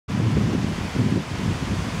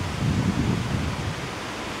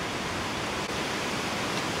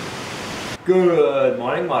Good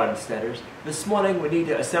morning, Modern Homesteaders. This morning we need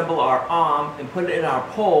to assemble our arm and put it in our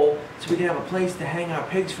pole so we can have a place to hang our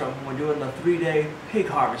pigs from when we're doing the 3-day pig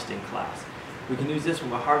harvesting class. We can use this when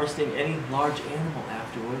we're harvesting any large animal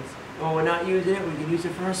afterwards. And when we're not using it, we can use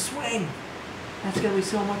it for a swing. That's going to be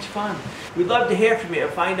so much fun. We'd love to hear from you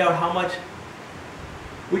and find out how much.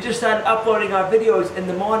 We just started uploading our videos in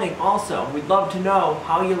the morning also. We'd love to know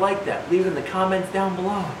how you like that. Leave it in the comments down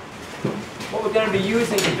below. What we're going to be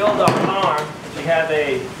using to build our arm is we have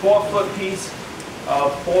a 4-foot piece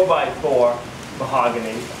of 4x4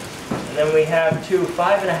 mahogany, and then we have two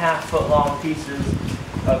 5.5-foot long pieces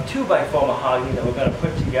of 2x4 mahogany that we're going to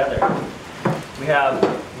put together. We have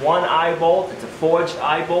one eye bolt. It's a forged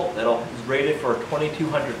eye bolt that is rated for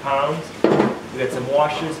 2,200 pounds. We got some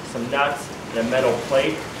washers, some nuts, and a metal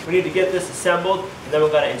plate. We need to get this assembled, and then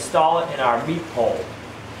we're going to install it in our meat pole.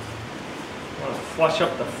 I'm going to flush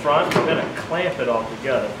up the front. I'm going to clamp it all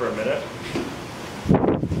together for a minute.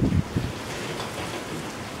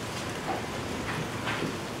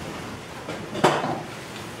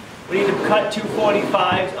 We need to cut 2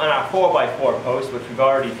 45s on our 4x4 post, which we've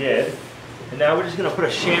already did. And now we're just going to put a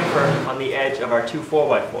chamfer on the edge of our 2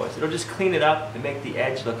 4x4s. It'll just clean it up and make the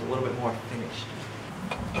edge look a little bit more finished.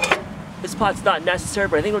 This part's not necessary,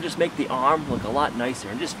 but I think it'll just make the arm look a lot nicer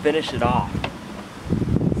and just finish it off.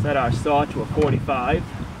 Set our saw to a 45.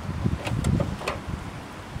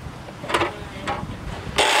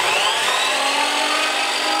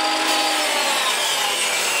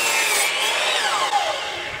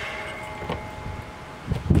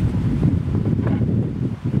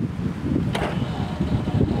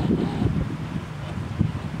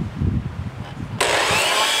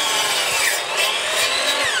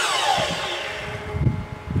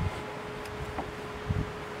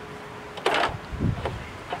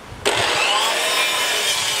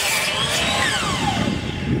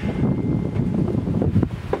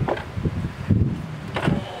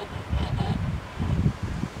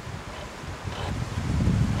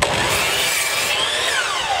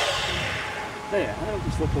 There, that'll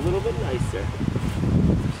just look a little bit nicer.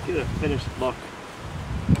 Just get a finished look.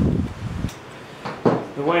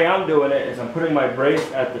 The way I'm doing it is I'm putting my brace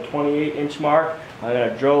at the 28-inch mark. I'm going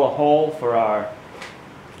to drill a hole for our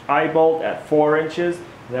eye bolt at 4 inches. And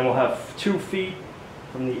then we'll have 2 feet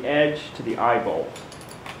from the edge to the eye bolt.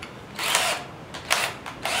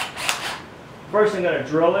 First I'm going to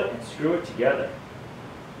drill it and screw it together.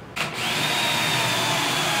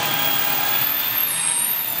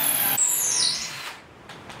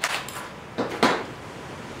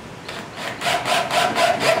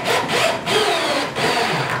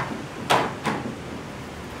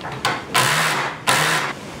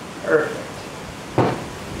 Perfect.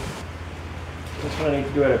 This one I need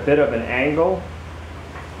to do at a bit of an angle.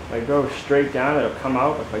 If I go straight down, it'll come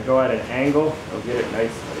out. If I go at an angle, it'll get it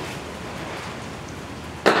nicely.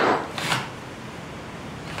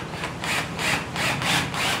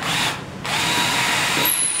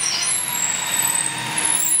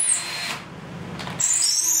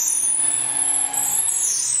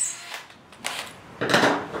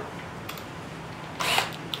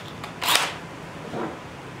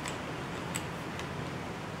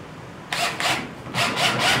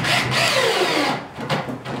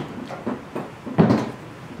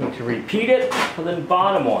 To repeat it for the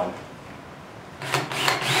bottom one.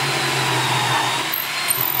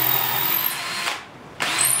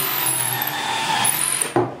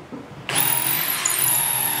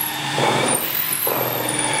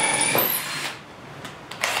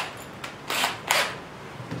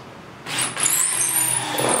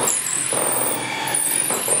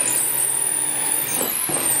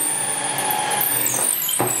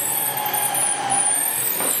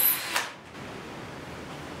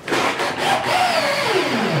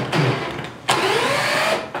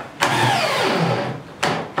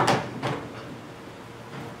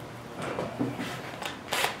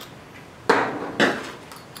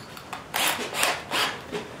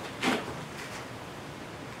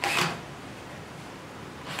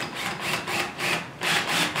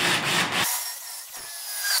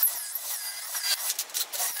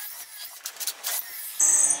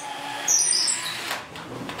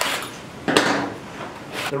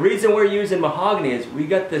 The reason we're using mahogany is we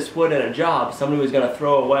got this wood at a job somebody was going to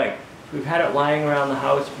throw away. We've had it lying around the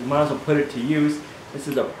house, we might as well put it to use. This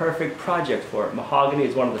is a perfect project for it. Mahogany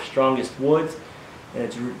is one of the strongest woods and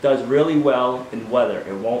it does really well in weather.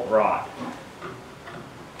 It won't rot.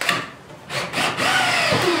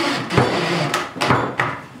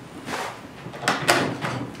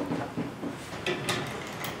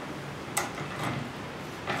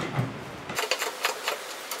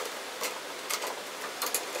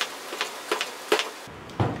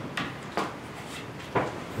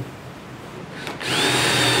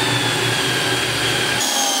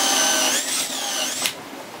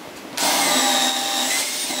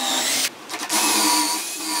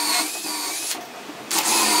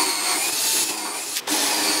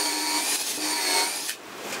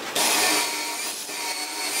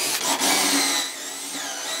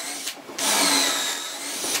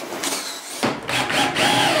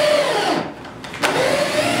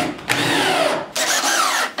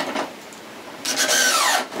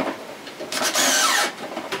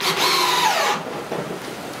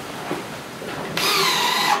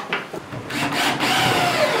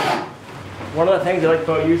 One of the things I like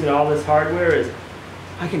about using all this hardware is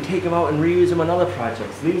I can take them out and reuse them on other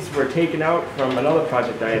projects. These were taken out from another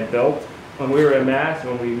project I had built. When we were in Mass,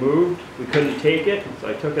 when we moved, we couldn't take it, so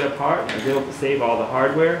I took it apart and I was able to save all the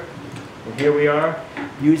hardware. And here we are,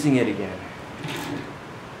 using it again.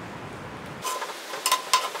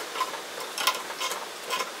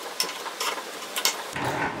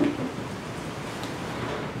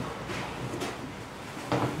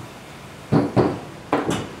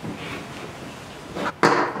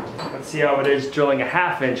 Let's see how it is drilling a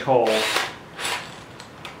 1/2-inch hole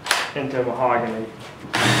into mahogany.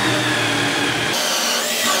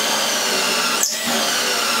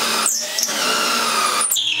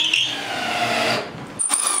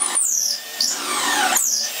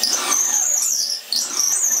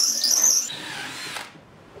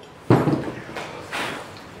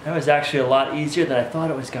 That was actually a lot easier than I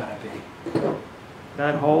thought it was gonna be.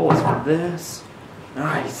 That hole is for this.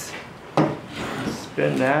 Nice.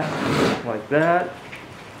 Spin that like that.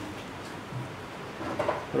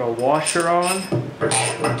 Put a washer on.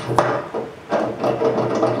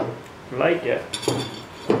 Like it.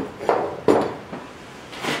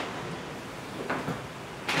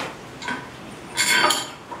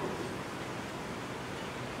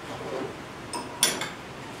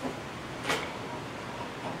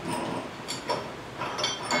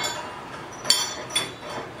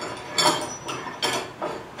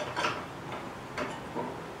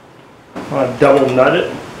 I want to double nut it.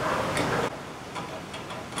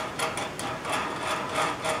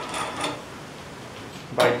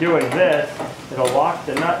 By doing this, it'll lock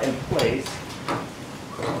the nut in place.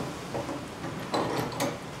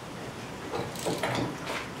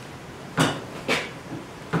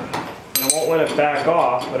 And it won't let it back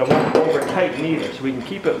off, but it won't over tighten either, so we can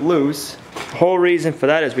keep it loose. The whole reason for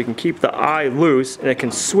that is we can keep the eye loose and it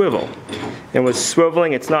can swivel. And with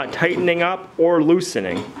swiveling, it's not tightening up or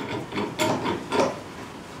loosening.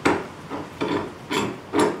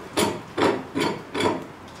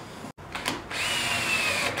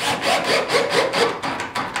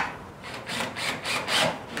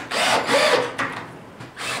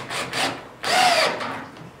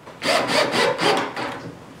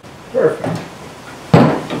 Perfect.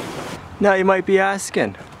 Now you might be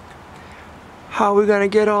asking, how are we going to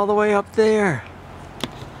get all the way up there?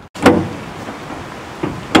 I'll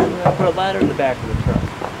put a ladder in the back of the truck.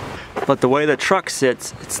 But the way the truck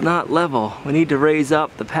sits, it's not level. We need to raise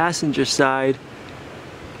up the passenger side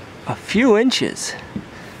a few inches.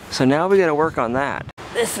 So now we got to work on that.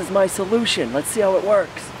 This is my solution. Let's see how it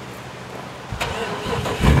works.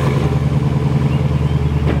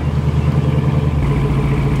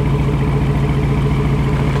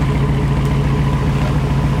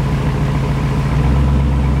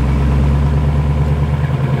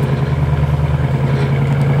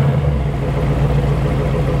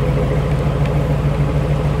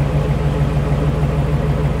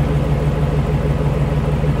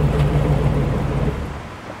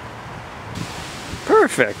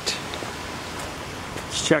 Perfect.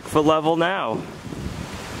 Let's check for level now.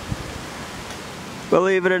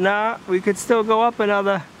 Believe it or not, we could still go up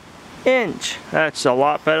another inch. That's a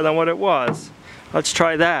lot better than what it was. Let's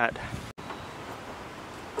try that.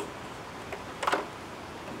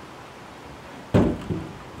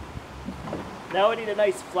 Now we need a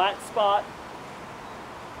nice flat spot.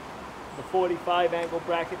 The 45 angle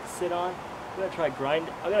bracket to sit on. I'm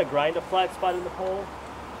gonna grind a flat spot in the pole.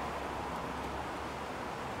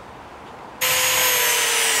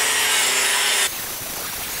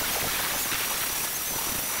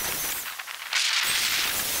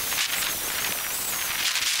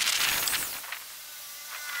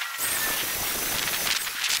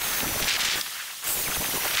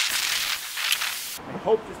 I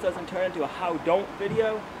hope this doesn't turn into a how don't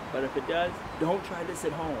video, but if it does, don't try this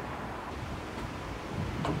at home.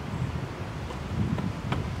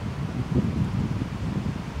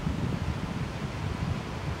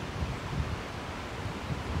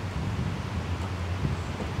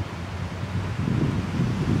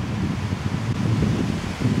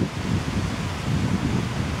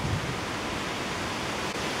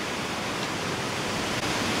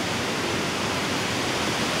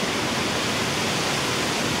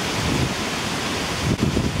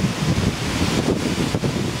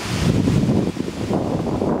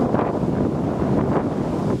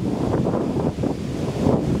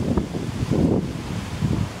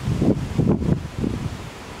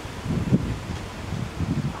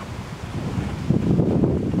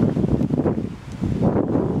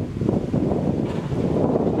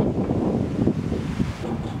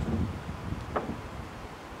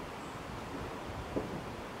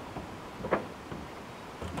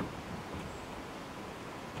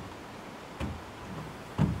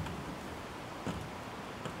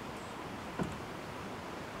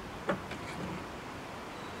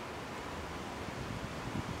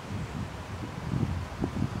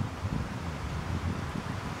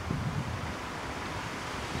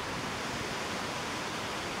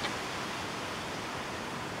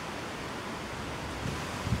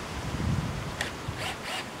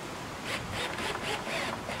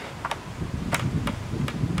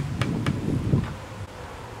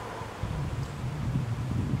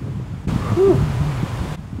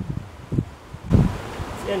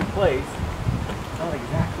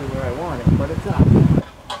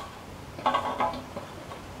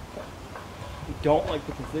 don't like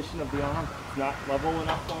the position of the arm. It's not level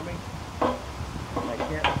enough for me. And I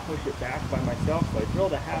can't push it back by myself, so I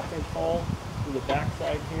drilled a 1/2-inch hole through the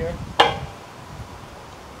backside here.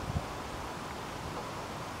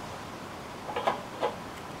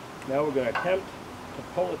 Now we're going to attempt to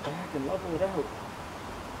pull it back and level it out.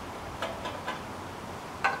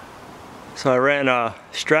 So I ran a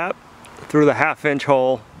strap through the 1/2-inch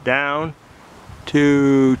hole down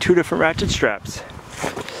to 2 different ratchet straps.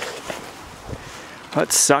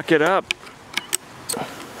 Let's suck it up.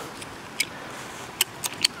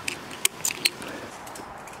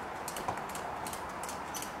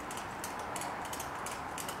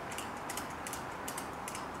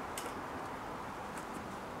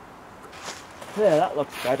 Yeah, that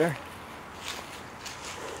looks better.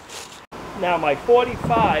 Now my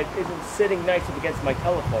 45 isn't sitting nice up against my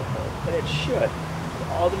telephone pole, but it should.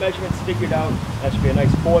 All the measurements figured out, that should be a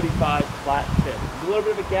nice 45 flat fit. There's a little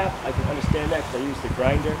bit of a gap, I can understand that because I used the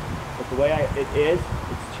grinder, but the way it is,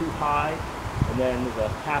 it's too high, and then there's a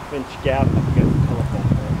 1/2-inch gap up against the telephone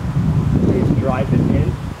pole. Please drive it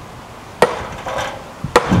in.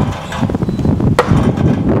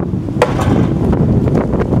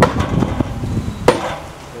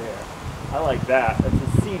 There, I like that.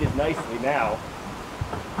 That's seated nicely now.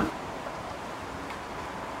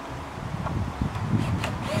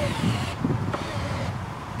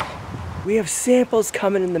 We have samples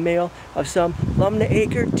coming in the mail of some Lumnah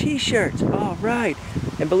Acres t-shirts. All right.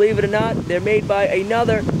 And believe it or not, they're made by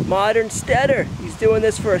another Modern Homesteader. He's doing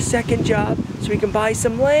this for a second job so he can buy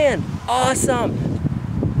some land. Awesome.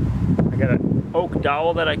 I got an oak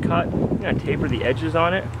dowel that I cut. I'm gonna taper the edges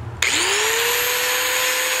on it.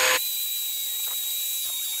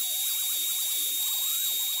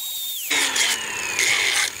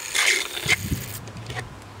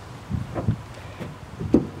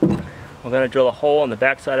 We're going to drill a hole on the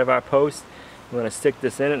back side of our post. We're going to stick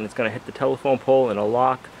this in it and it's going to hit the telephone pole and it'll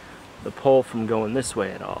lock the pole from going this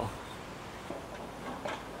way at all.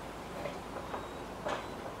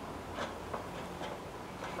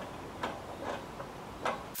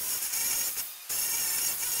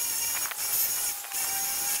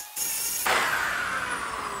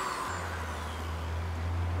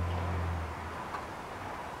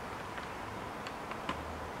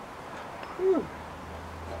 Whew.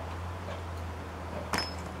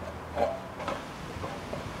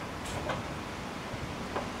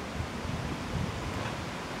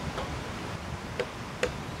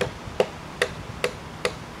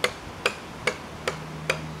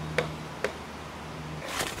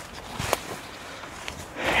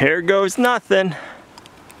 Here goes nothing.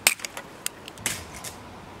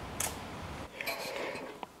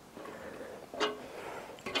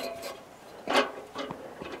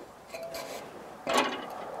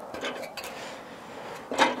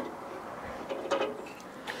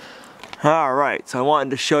 Alright, so I wanted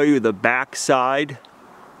to show you the back side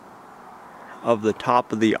of the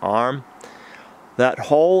top of the arm. That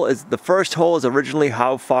hole is, the first hole is originally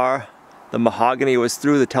how far the mahogany was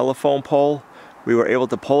through the telephone pole. We were able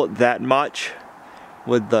to pull it that much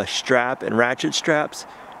with the strap and ratchet straps.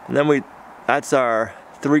 And then that's our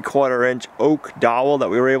 3/4 inch oak dowel that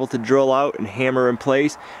we were able to drill out and hammer in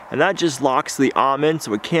place. And that just locks the arm in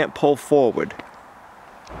so it can't pull forward.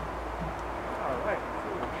 Alright, let's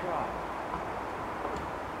give it a try.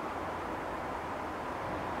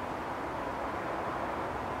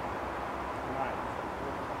 Nice.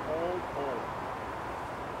 Hold.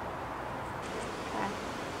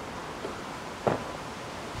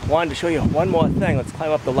 Wanted to show you one more thing. Let's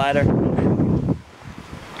climb up the ladder.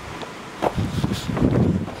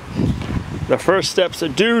 The first step's a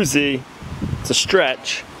doozy. It's a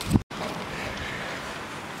stretch.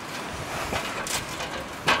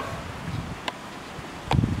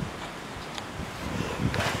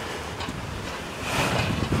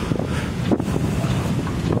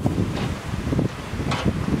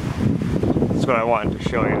 That's what I wanted to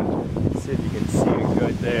show you. See if you can see it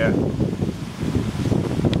good there.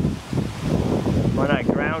 When I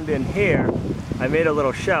ground in here, I made a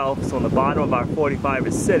little shelf so on the bottom of our 45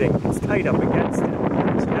 is sitting. It's tight up against it.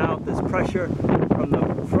 So now if there's pressure from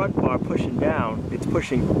the front bar pushing down, it's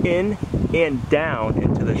pushing in and down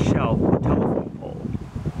into the shelf of the telephone pole.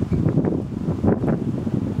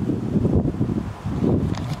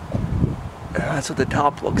 That's what the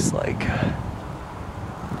top looks like.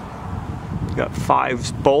 Got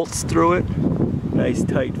 5 bolts through it. Nice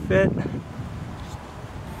tight fit.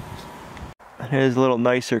 Here's a little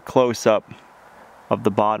nicer close-up of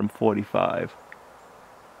the bottom 45.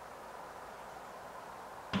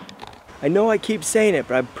 I know I keep saying it,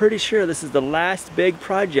 but I'm pretty sure this is the last big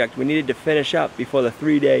project we needed to finish up before the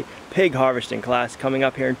 3-day pig harvesting class coming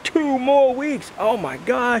up here in 2 more weeks. Oh my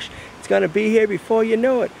gosh, it's gonna be here before you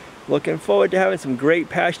know it. Looking forward to having some great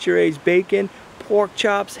pasture-raised bacon, pork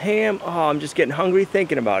chops, ham. Oh, I'm just getting hungry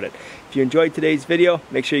thinking about it. If you enjoyed today's video,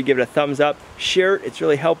 make sure you give it a thumbs up. Share it, it's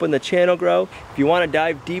really helping the channel grow. If you want to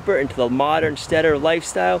dive deeper into the modern steader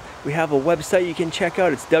lifestyle, we have a website you can check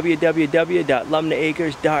out. It's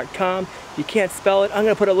www.lumnahacres.com. If you can't spell it, I'm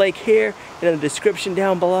going to put a link here and in the description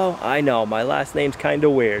down below. I know, my last name's kind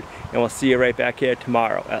of weird. And we'll see you right back here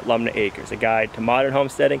tomorrow at Lumnah Acres, a guide to modern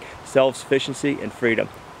homesteading, self-sufficiency, and freedom.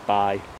 Bye.